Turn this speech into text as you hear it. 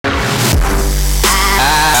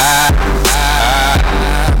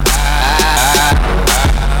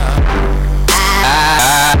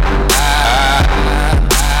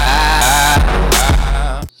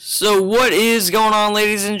So what is going on,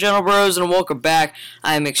 ladies and gentle bros, and welcome back.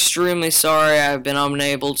 I am extremely sorry I've been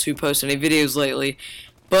unable to post any videos lately,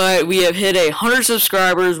 but we have hit 100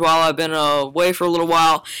 subscribers while I've been away for a little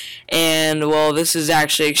while, and well, this is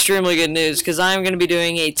actually extremely good news because I'm going to be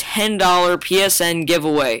doing a $10 PSN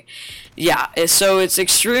giveaway. Yeah, so it's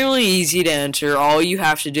extremely easy to enter. All you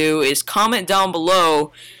have to do is comment down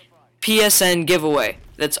below PSN giveaway.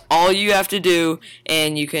 That's all you have to do,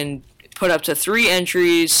 and you can put up to 3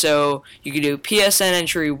 entries. So you can do PSN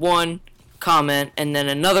entry 1 comment, and then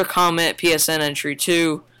another comment PSN entry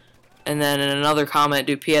 2, and then in another comment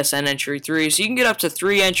do PSN entry 3. So you can get up to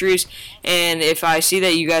 3 entries, and if I see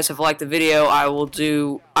that you guys have liked the video,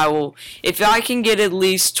 if I can get at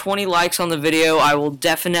least 20 likes on the video, I will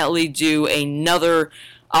definitely do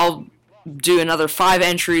I'll do another 5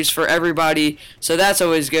 entries for everybody, so that's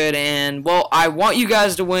always good. And well, I want you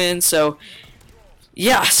guys to win, so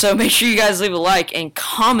yeah, so make sure you guys leave a like and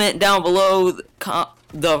comment down below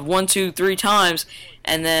the 1, 2, 3 times,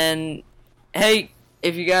 and then hey,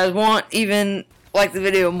 if you guys want, even like the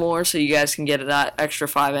video more so you guys can get that extra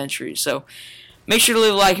 5 entries. So make sure to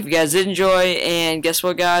leave a like if you guys did enjoy, and guess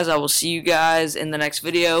what, guys, I will see you guys in the next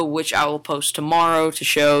video, which I will post tomorrow to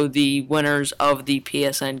show the winners of the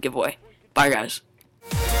PSN giveaway. Bye, guys.